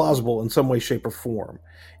Plausible. plausible in some way, shape, or form,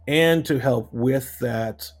 and to help with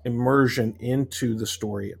that immersion into the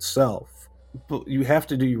story itself. But you have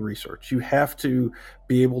to do your research. You have to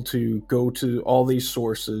be able to go to all these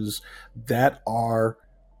sources that are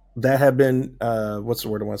that have been what's the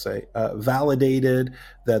word I want to say validated,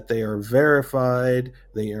 that they are verified,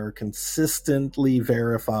 they are consistently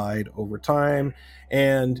verified over time,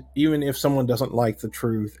 and even if someone doesn't like the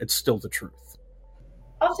truth, it's still the truth.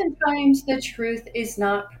 Oftentimes the truth is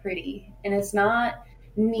not pretty and it's not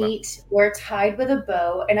No. neat or tied with a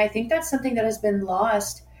bow. And I think that's something that has been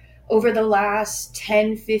lost over the last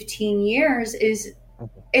 10, 15 years is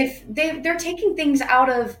if they're taking things out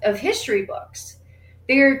of history books.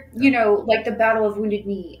 They're, Yeah. like the Battle of Wounded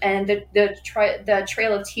Knee and the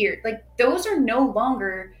Trail of Tears. Like those are no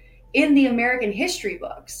longer in the American history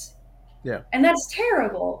books. Yeah. And that's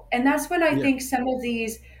terrible. And that's when I Yeah. think some of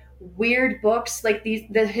these weird books, like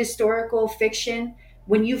the historical fiction,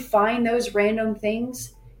 when you find those random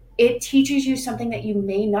things, it teaches you something that you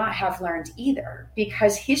may not have learned either,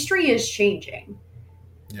 because history is changing.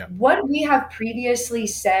 Yeah. What we have previously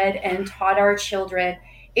said and taught our children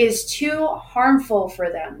is too harmful for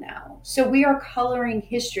them now. So we are coloring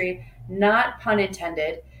history, not pun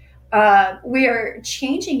intended. We are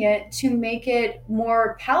changing it to make it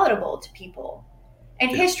more palatable to people.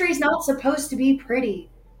 And Yeah. history is not supposed to be pretty.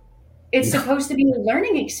 It's No. supposed to be a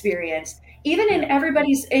learning experience. Even Yeah.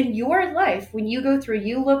 in your life, when you go through,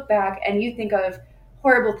 you look back and you think of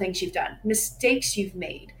horrible things you've done, mistakes you've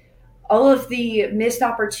made, all of the missed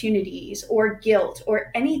opportunities or guilt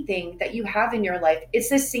or anything that you have in your life. It's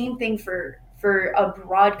the same thing for a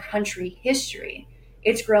broad country history.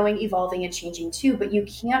 It's growing, evolving, and changing too, but you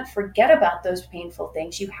can't forget about those painful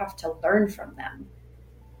things. You have to learn from them.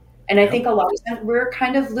 And I Yeah. think a lot of times we're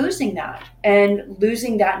kind of losing that and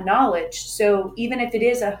losing that knowledge. So even if it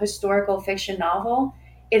is a historical fiction novel,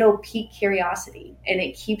 it'll pique curiosity and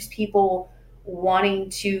it keeps people wanting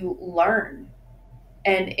to learn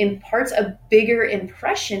and imparts a bigger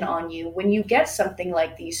impression on you when you get something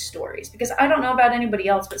like these stories. Because I don't know about anybody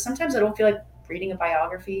else, but sometimes I don't feel like reading a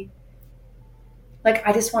biography. Like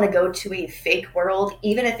I just want to go to a fake world,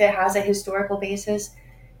 even if it has a historical basis.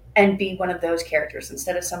 and be one of those characters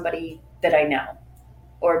instead of somebody that I know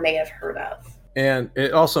or may have heard of. And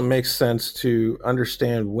it also makes sense to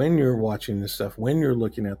understand when you're watching this stuff, when you're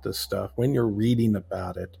looking at this stuff, when you're reading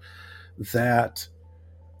about it, that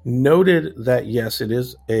noted that yes, it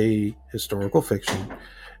is a historical fiction,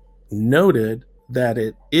 noted that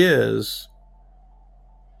it is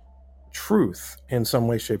truth in some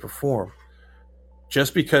way, shape, or form.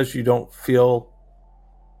 Just because you don't feel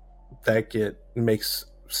that it makes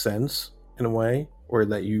sense in a way, or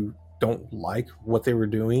that you don't like what they were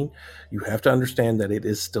doing, you have to understand that it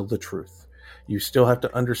is still the truth. You still have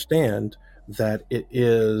to understand that it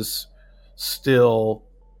is still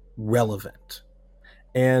relevant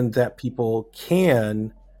and that people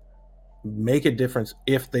can make a difference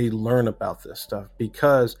if they learn about this stuff.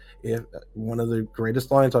 Because if one of the greatest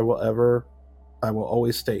lines I will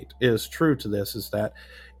always state is true to this, is that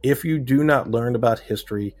if you do not learn about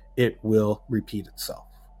history, it will repeat itself.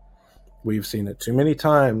 We've seen it too many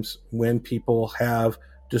times when people have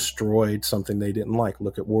destroyed something they didn't like.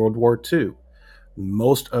 Look at World War II.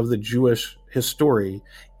 Most of the Jewish history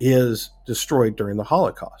is destroyed during the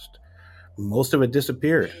Holocaust. Most of it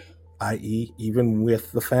disappeared, i.e., even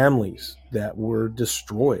with the families that were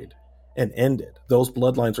destroyed and ended. Those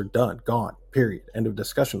bloodlines are done, gone, period. End of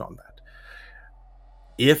discussion on that.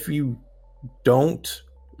 If you don't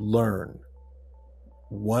learn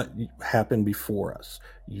what happened before us,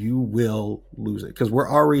 you will lose it, because we're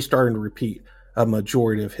already starting to repeat a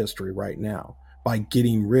majority of history right now by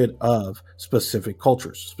getting rid of specific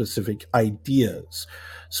cultures, specific ideas,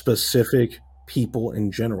 specific people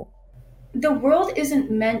in general. The world isn't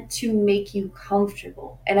meant to make you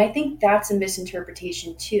comfortable. And I think that's a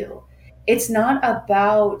misinterpretation too. It's not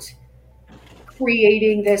about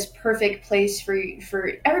creating this perfect place for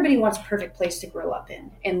everybody wants a perfect place to grow up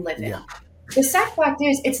in and live in. Yeah, The sad fact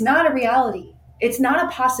is it's not a reality. It's not a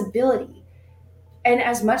possibility. And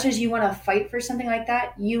as much as you want to fight for something like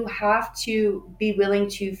that, you have to be willing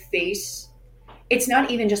to face. It's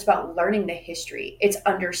not even just about learning the history, it's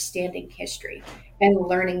understanding history and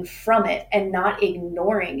learning from it and not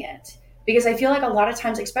ignoring it. Because I feel like a lot of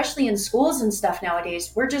times, especially in schools and stuff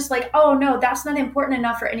nowadays, we're just like, oh no, that's not important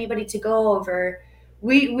enough for anybody to go over.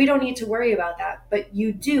 We don't need to worry about that. But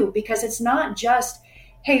you do, because it's not just,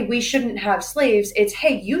 hey, we shouldn't have slaves. It's,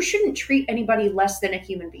 hey, you shouldn't treat anybody less than a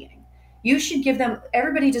human being. You should give them,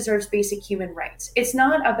 everybody deserves basic human rights. It's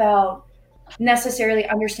not about necessarily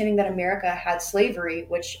understanding that America had slavery,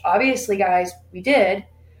 which obviously, guys, we did.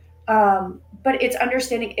 But it's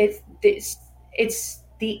understanding it's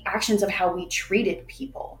the actions of how we treated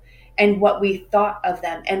people and what we thought of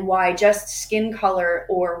them and why just skin color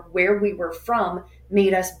or where we were from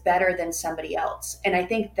made us better than somebody else. And I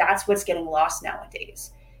think that's what's getting lost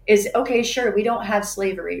nowadays. Is okay, sure, we don't have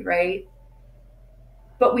slavery, right?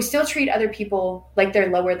 But we still treat other people like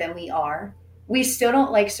they're lower than we are. We still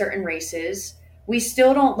don't like certain races. We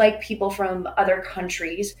still don't like people from other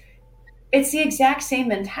countries. It's the exact same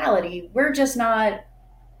mentality. We're just not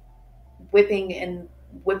whipping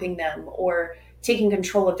them or taking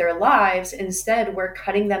control of their lives. Instead, we're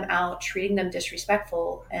cutting them out, treating them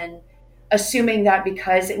disrespectful, and assuming that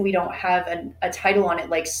because we don't have a title on it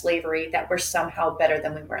like slavery, that we're somehow better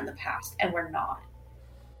than we were in the past. And we're not.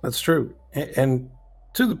 that's true. And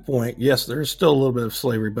to the point, yes, there's still a little bit of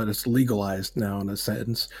slavery, but it's legalized now in a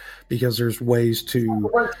sense, because there's ways The to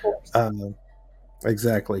workforce. uh,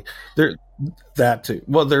 exactly there, that too.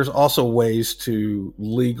 Well, there's also ways to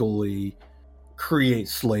legally create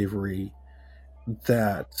slavery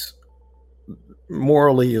that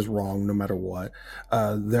morally is wrong no matter what.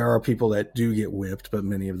 There are people that do get whipped, but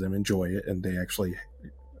many of them enjoy it, and they actually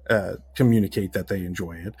communicate that they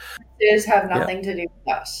enjoy it. Is have Yeah, nothing to do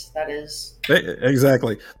with us. That is.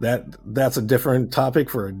 exactly. That's a different topic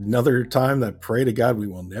for another time. That pray to God we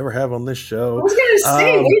will never have on this I show. was gonna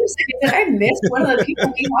say, Um, wait a second, did I miss one of the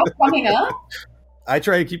people we have coming up? I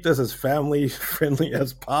try to keep this as family friendly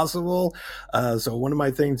as possible. So one of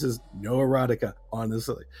my things is no erotica,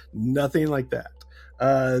 honestly, nothing like that.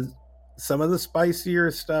 Uh, some of the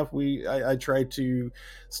spicier stuff I try to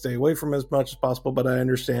stay away from as much as possible, but I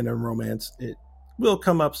understand in romance it will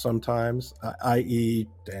come up sometimes, i.e.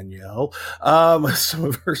 Danielle, some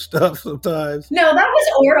of her stuff sometimes. No, that was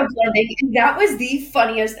Aura blending, and that was the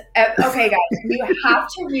funniest. Okay, guys, you have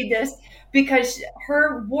to read this because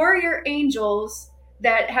her warrior angels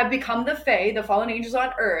that have become the Fae, the fallen angels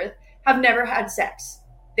on Earth, have never had sex.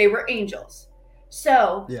 They were angels.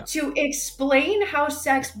 So, Yeah, to explain how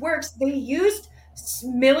sex works, they used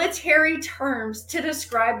military terms to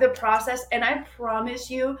describe the process, and I promise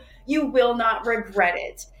you, you will not regret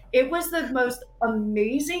it. It was the most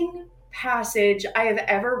amazing. passage I have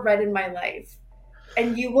ever read in my life.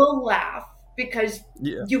 And you will laugh because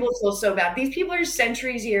you will feel so bad. These people are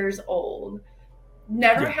centuries years old,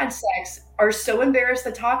 never had sex, are so embarrassed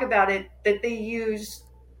to talk about it that they use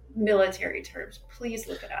military terms. Please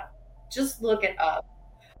look it up. Just look it up.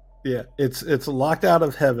 Yeah, it's Locked Out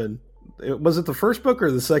of Heaven. Was it the first book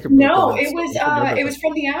or the second book? No, it was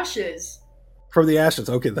From the Ashes. From the Ashes.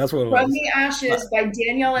 Okay, that's what it was. From the Ashes by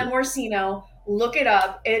Danielle and Morcino. Look it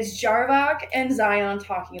up. It's Jarvak and Zion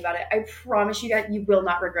talking about it. I promise you that you will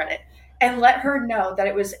not regret it. And let her know that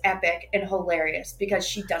it was epic and hilarious because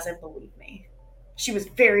she doesn't believe me. She was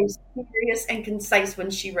very serious and concise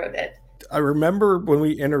when she wrote it. I remember when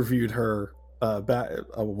we interviewed her back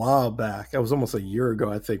a while back. It was almost a year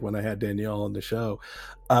ago, I think, when I had Danielle on the show.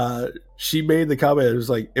 She made the comment. It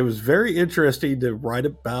was like, it was very interesting to write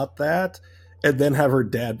about that and then have her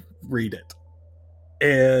dad read it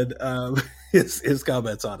and his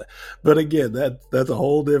comments on it. But again, that's a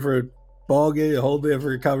whole different ballgame, a whole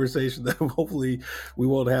different conversation that hopefully we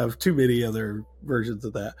won't have too many other versions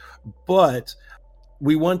of that. But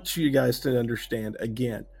we want you guys to understand,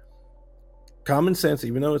 again, common sense,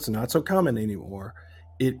 even though it's not so common anymore,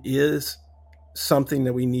 it is something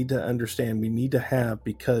that we need to understand, we need to have,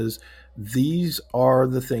 because these are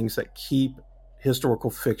the things that keep historical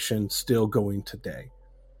fiction still going today.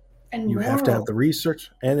 And you have to have the research,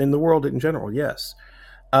 and in the world in general, yes.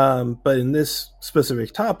 But in this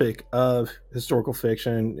specific topic of historical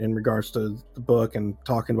fiction in regards to the book and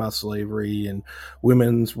talking about slavery and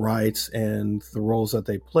women's rights and the roles that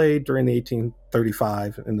they played during the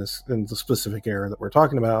 1835 in the specific era that we're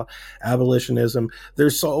talking about, abolitionism,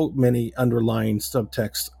 there's so many underlying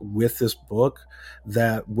subtext with this book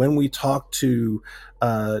that when we talk to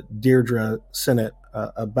Deirdre Sennett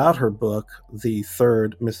about her book, The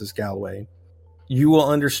Third Mrs. Galloway, you will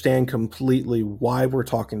understand completely why we're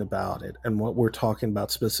talking about it and what we're talking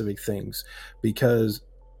about specific things. Because,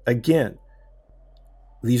 again,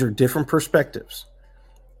 these are different perspectives.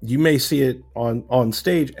 You may see it on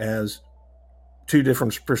stage as two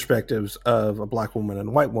different perspectives of a black woman and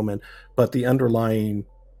a white woman, but the underlying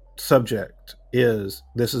subject is,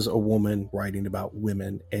 this is a woman writing about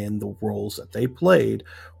women and the roles that they played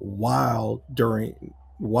while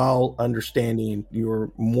understanding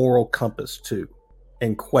your moral compass too,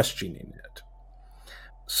 and questioning it.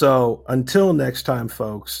 So until next time,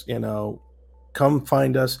 folks, come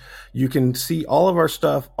find us. You can see all of our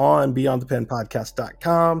stuff on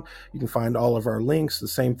beyondthepenpodcast.com. You can find all of our links. The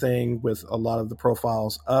same thing with a lot of the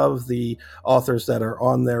profiles of the authors that are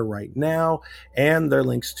on there right now and their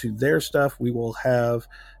links to their stuff. We will have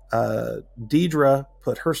Deidre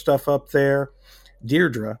put her stuff up there.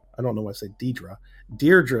 Deirdre, I don't know why I say Deidre.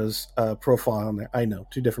 Deirdre's profile on there. I know,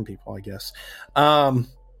 two different people, I guess.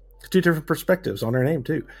 Two different perspectives on her name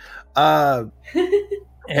too.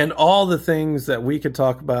 And all the things that we could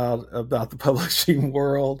talk about the publishing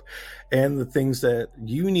world and the things that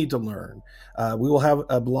you need to learn. We will have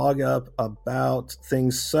a blog up about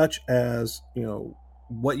things such as,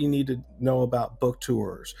 what you need to know about book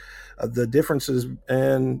tours, the differences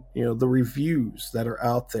and, the reviews that are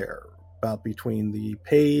out there about between the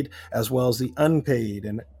paid as well as the unpaid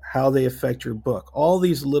and how they affect your book. All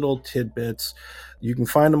these little tidbits, you can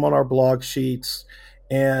find them on our blog sheets.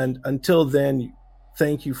 And until then,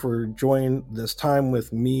 thank you for joining this time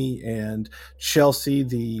with me and Chelsea,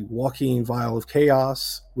 the walking vial of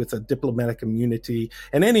chaos with a diplomatic immunity,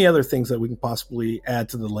 and any other things that we can possibly add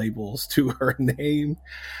to the labels to her name.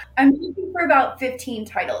 I'm looking for about 15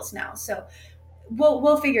 titles now, so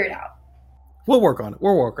we'll figure it out. We'll work on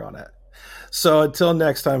it. So until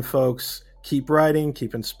next time, folks, keep writing,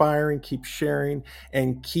 keep inspiring, keep sharing,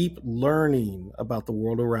 and keep learning about the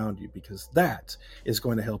world around you, because that is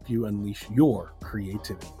going to help you unleash your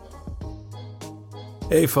creativity.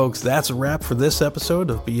 Hey folks, that's a wrap for this episode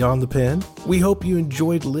of Beyond the Pen. We hope you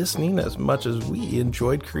enjoyed listening as much as we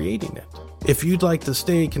enjoyed creating it. If you'd like to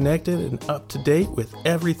stay connected and up to date with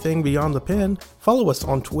everything Beyond the Pen, follow us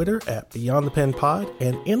on Twitter at Beyond the Pen Pod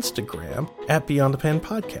and Instagram at Beyond the Pen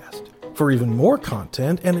Podcast. For even more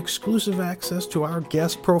content and exclusive access to our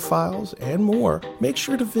guest profiles and more, make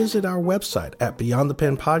sure to visit our website at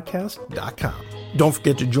beyondthepenpodcast.com. Don't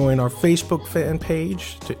forget to join our Facebook fan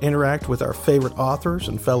page to interact with our favorite authors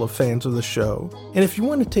and fellow fans of the show. And if you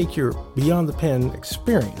want to take your Beyond the Pen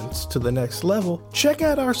experience to the next level, check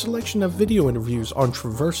out our selection of video interviews on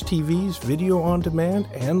Traverse TV's video on demand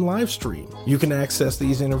and live stream. You can access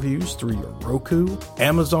these interviews through your Roku,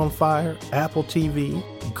 Amazon Fire, Apple TV,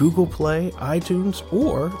 Google Play, iTunes,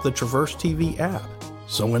 or the Traverse TV app.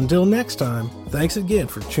 So until next time, thanks again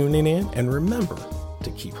for tuning in, and remember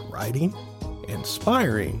to keep writing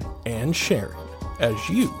inspiring and sharing as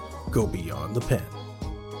you go beyond the pen.